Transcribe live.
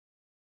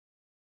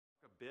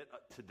bit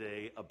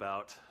today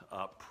about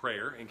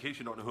prayer. In case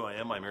you don't know who I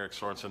am, I'm Erick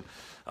Sorensen,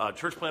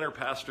 church planter,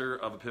 pastor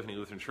of Epiphany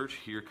Lutheran Church,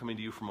 here coming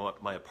to you from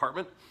my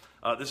apartment.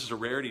 This is a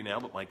rarity now,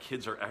 but my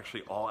kids are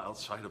actually all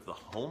outside of the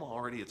home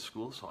already at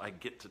school, so I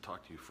get to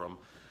talk to you from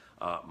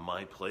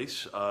my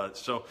place.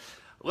 So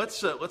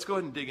let's go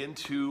ahead and dig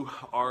into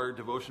our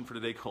devotion for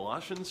today,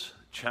 Colossians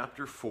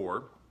chapter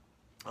 4,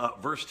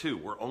 verse 2.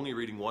 We're only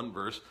reading one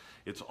verse.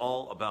 It's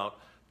all about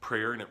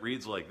prayer, and it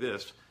reads like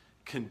this: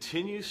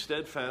 continue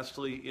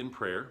steadfastly in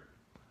prayer,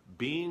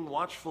 being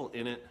watchful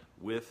in it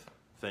with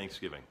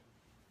thanksgiving.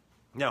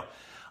 Now,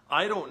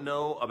 I don't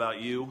know about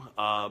you,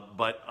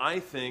 but I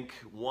think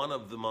one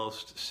of the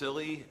most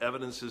silly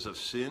evidences of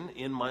sin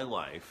in my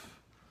life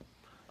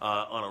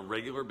on a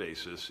regular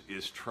basis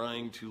is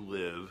trying to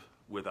live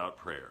without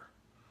prayer.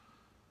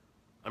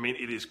 I mean,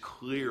 it is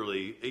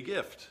clearly a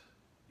gift.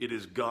 It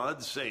is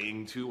God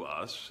saying to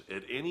us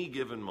at any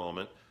given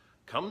moment,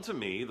 come to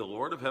me, the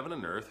Lord of heaven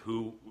and earth,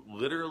 who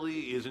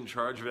literally is in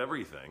charge of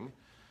everything,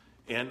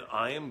 and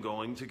I am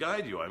going to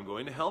guide you. I'm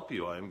going to help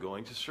you. I'm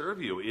going to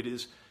serve you. It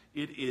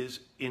is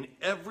in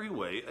every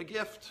way a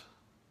gift.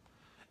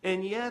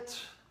 And yet,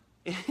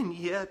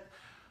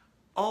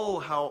 oh,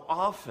 how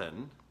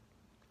often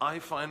I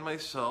find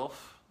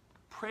myself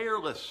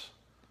prayerless.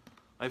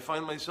 I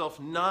find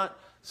myself not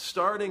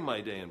starting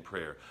my day in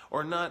prayer,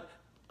 or not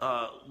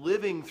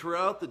living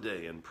throughout the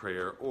day in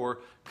prayer, or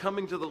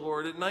coming to the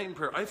Lord at night in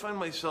prayer. I find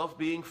myself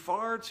being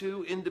far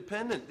too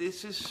independent.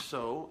 This is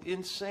so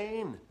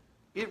insane.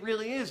 It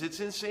really is. It's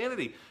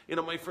insanity. You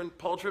know, my friend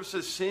Paul Tripp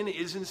says sin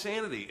is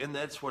insanity, and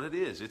that's what it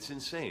is. It's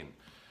insane.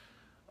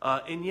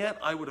 And yet,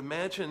 I would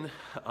imagine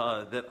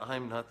that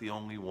I'm not the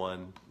only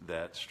one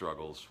that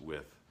struggles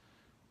with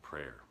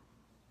prayer.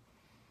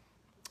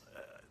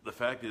 The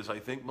fact is, I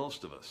think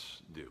most of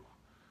us do.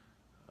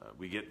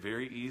 We get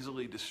very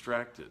easily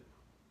distracted.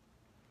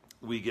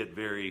 We get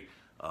very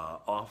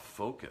off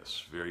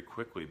focus very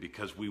quickly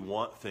because we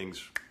want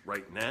things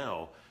right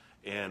now,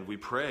 and we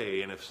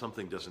pray, and if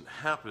something doesn't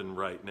happen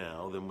right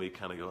now, then we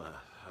kind of go,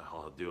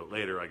 I'll do it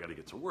later. I got to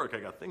get to work. I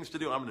got things to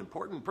do. I'm an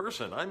important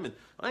person.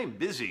 I'm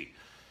busy.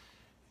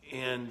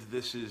 And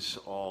this is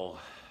all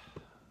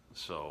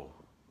so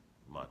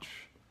much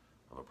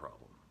of a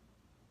problem.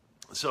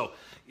 So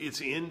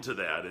it's into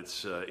that.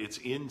 It's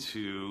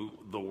into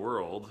the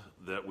world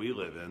that we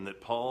live in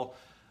that Paul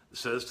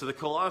says to the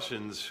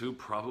Colossians, who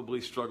probably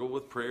struggle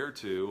with prayer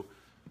too,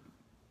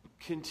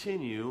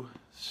 continue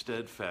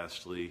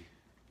steadfastly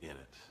in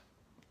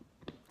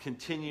it.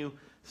 Continue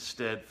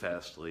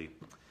steadfastly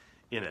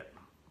in it.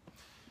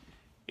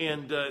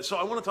 And so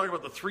I want to talk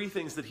about the three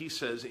things that he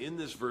says in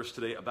this verse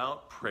today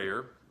about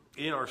prayer,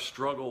 in our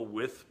struggle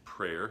with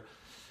prayer.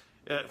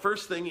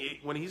 First thing,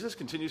 when he says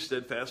continue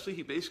steadfastly,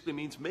 he basically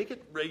means make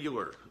it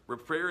regular.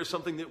 Prayer is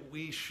something that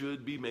we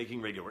should be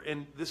making regular.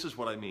 And this is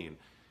what I mean.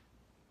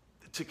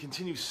 To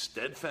continue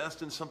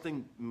steadfast in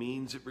something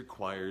means it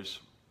requires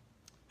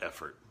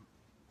effort.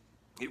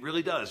 It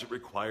really does. It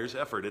requires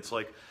effort. It's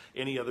like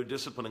any other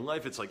discipline in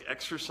life. It's like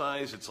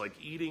exercise. It's like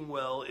eating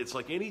well. It's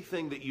like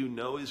anything that you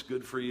know is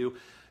good for you.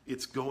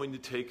 It's going to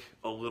take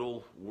a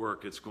little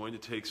work. It's going to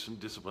take some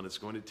discipline. It's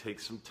going to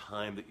take some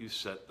time that you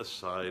set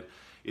aside.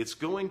 It's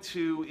going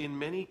to, in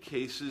many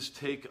cases,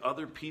 take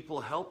other people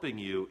helping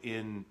you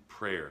in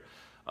prayer.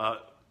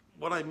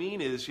 What I mean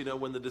is, you know,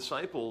 when the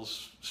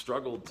disciples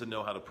struggled to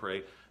know how to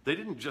pray, they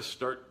didn't just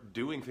start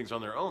doing things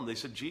on their own. They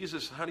said,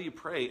 Jesus, how do you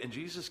pray? And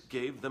Jesus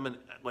gave them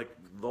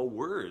the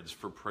words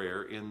for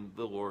prayer in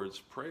the Lord's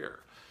Prayer.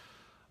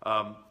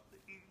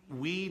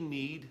 We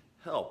need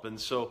help. And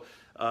so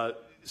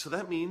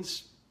that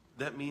means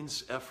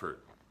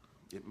effort.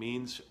 It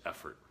means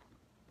effort.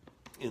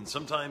 And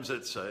sometimes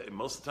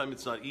most of the time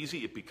it's not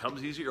easy. It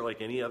becomes easier like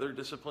any other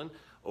discipline.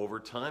 Over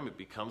time, it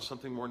becomes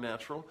something more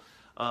natural.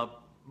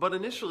 But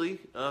initially,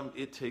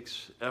 it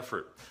takes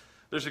effort.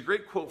 There's a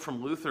great quote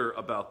from Luther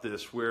about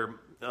this where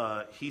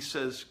he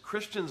says,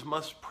 Christians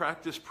must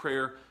practice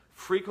prayer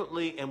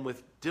frequently and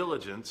with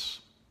diligence.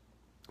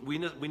 We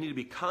need to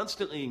be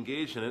constantly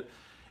engaged in it,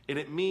 and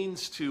it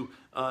means to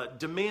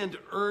demand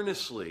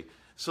earnestly,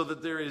 so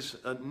that there is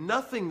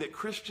nothing that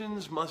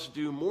Christians must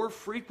do more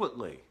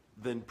frequently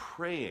than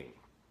praying.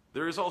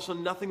 There is also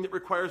nothing that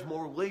requires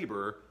more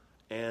labor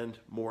and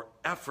more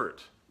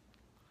effort,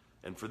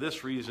 and for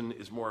this reason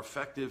is more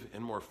effective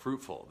and more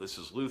fruitful. This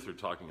is Luther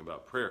talking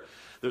about prayer.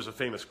 There's a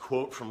famous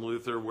quote from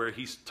Luther where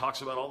he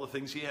talks about all the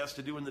things he has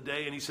to do in the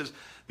day, and he says,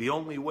 the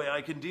only way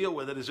I can deal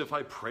with it is if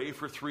I pray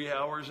for 3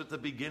 hours at the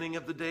beginning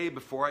of the day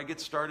before I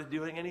get started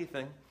doing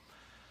anything.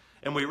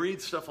 And we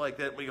read stuff like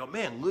that, and we go,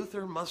 man,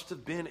 Luther must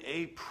have been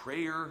a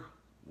prayer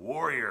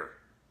warrior.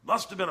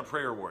 Must have been a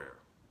prayer warrior.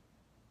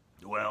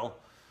 Well,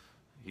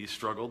 he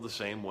struggled the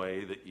same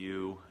way that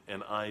you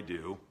and I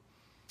do.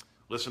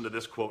 Listen to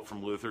this quote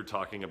from Luther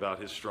talking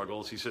about his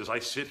struggles. He says, I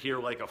sit here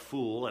like a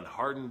fool and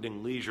hardened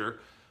in leisure,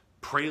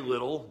 pray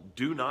little,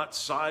 do not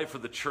sigh for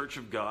the church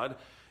of God,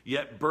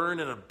 yet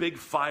burn in a big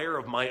fire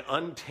of my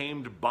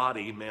untamed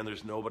body. Man,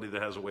 there's nobody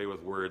that has a way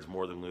with words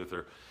more than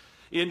Luther.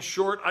 In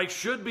short, I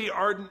should be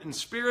ardent in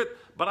spirit,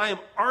 but I am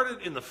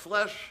ardent in the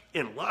flesh,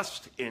 in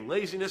lust, in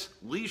laziness,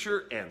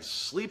 leisure, and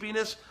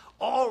sleepiness.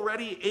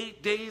 Already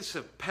 8 days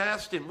have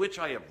passed in which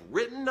I have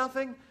written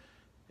nothing,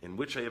 in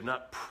which I have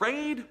not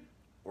prayed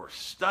or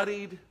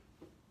studied.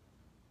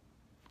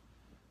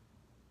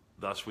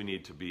 Thus we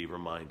need to be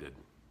reminded,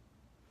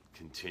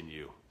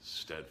 continue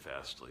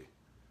steadfastly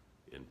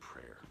in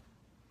prayer.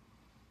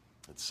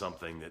 It's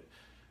something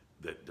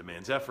that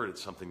demands effort.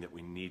 It's something that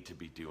we need to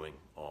be doing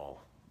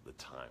all the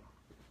time.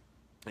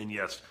 And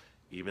yes,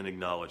 even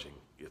acknowledging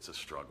it's a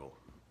struggle.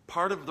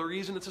 Part of the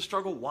reason it's a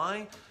struggle,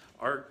 why?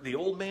 The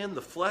old man,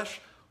 the flesh,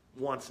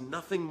 wants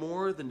nothing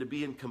more than to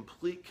be in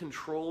complete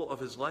control of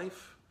his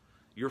life.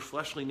 Your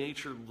fleshly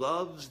nature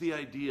loves the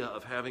idea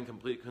of having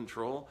complete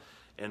control,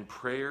 and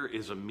prayer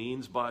is a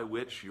means by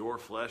which your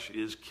flesh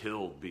is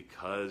killed,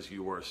 because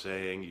you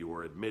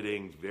are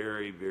admitting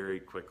very, very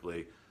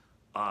quickly,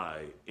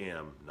 I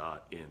am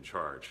not in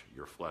charge.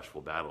 Your flesh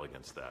will battle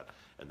against that,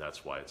 and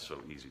that's why it's so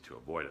easy to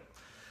avoid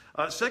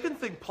it. Second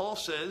thing Paul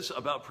says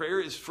about prayer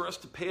is for us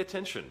to pay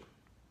attention,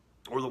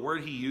 or the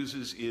word he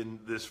uses in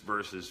this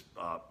verse is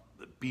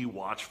be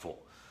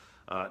watchful.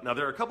 Now,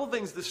 there are a couple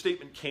things this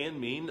statement can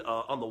mean.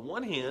 On the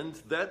one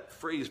hand, that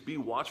phrase, be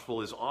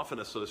watchful, is often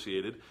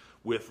associated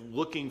with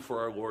looking for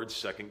our Lord's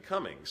second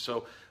coming.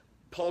 So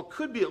Paul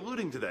could be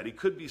alluding to that. He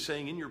could be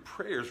saying, in your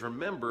prayers,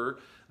 remember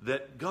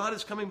that God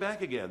is coming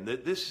back again,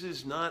 that this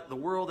is not, the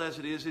world as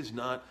it is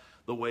not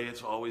the way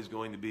it's always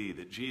going to be,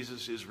 that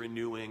Jesus is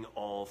renewing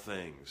all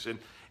things.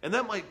 And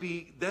that might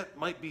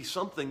be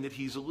something that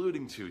he's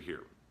alluding to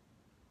here.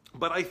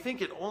 But I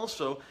think it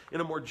also,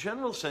 in a more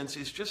general sense,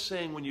 is just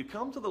saying when you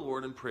come to the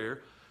Lord in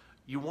prayer,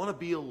 you want to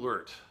be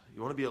alert.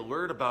 You want to be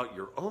alert about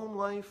your own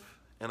life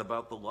and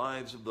about the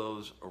lives of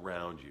those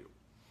around you.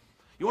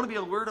 You want to be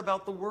alert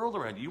about the world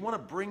around you. You want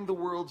to bring the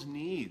world's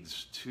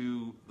needs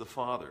to the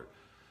Father.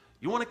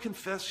 You want to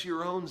confess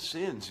your own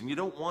sins, and you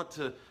don't want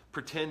to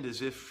pretend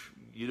as if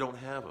you don't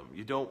have them.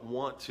 You don't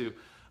want to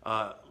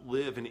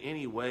live in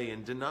any way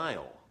in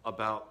denial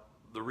about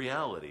the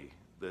reality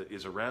that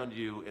is around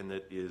you and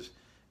that is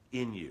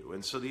in you.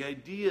 And so the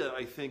idea,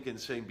 I think, in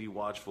saying be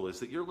watchful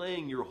is that you're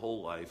laying your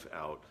whole life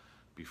out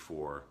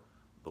before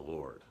the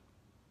Lord.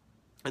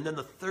 And then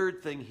the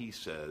third thing he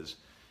says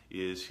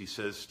is he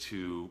says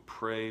to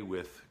pray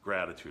with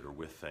gratitude or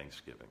with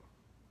thanksgiving.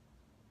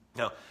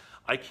 Now,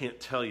 I can't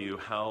tell you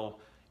how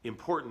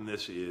important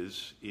this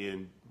is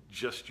in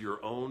just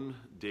your own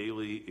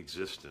daily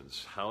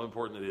existence, how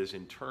important it is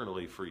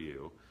internally for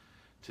you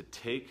to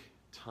take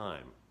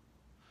time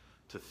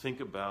to think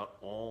about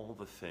all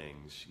the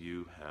things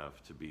you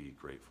have to be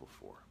grateful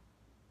for.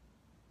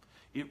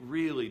 It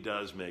really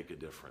does make a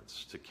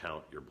difference to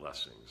count your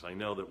blessings. I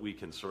know that we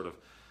can sort of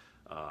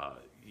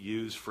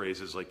use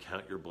phrases like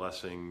count your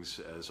blessings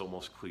as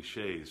almost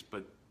cliches,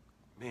 but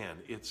man,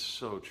 it's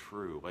so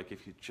true. Like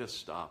if you just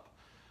stop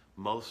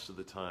most of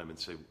the time and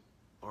say,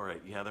 all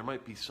right, yeah, there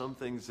might be some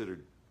things that are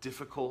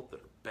difficult, that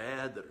are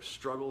bad, that are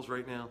struggles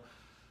right now,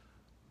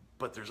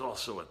 but there's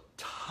also a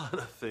ton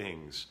of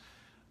things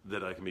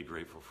that I can be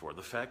grateful for.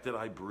 The fact that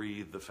I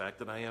breathe, the fact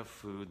that I have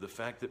food, the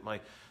fact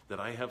that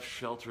I have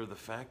shelter, the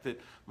fact that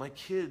my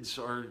kids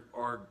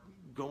are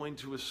going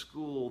to a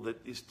school that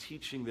is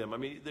teaching them. I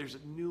mean, there's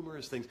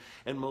numerous things.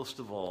 And most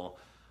of all,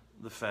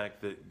 the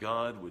fact that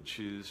God would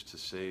choose to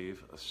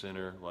save a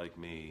sinner like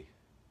me,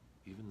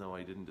 even though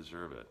I didn't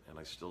deserve it, and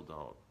I still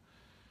don't.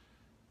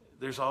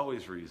 There's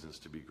always reasons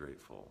to be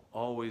grateful,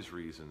 always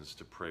reasons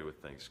to pray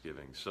with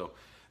thanksgiving. So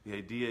the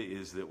idea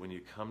is that when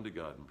you come to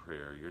God in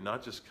prayer, you're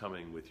not just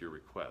coming with your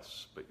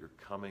requests, but you're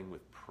coming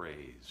with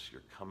praise.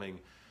 You're coming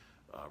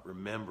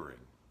remembering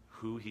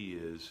who he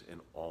is and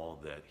all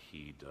that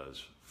he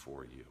does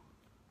for you.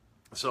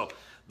 So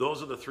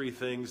those are the three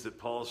things that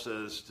Paul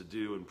says to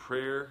do in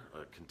prayer.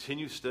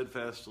 Continue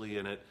steadfastly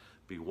in it.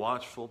 Be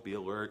watchful, be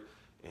alert,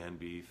 and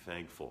be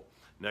thankful.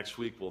 Next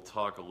week, we'll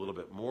talk a little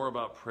bit more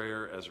about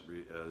prayer as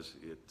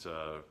it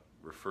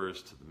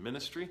refers to the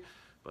ministry.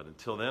 But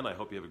until then, I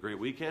hope you have a great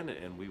weekend,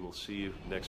 and we will see you next week.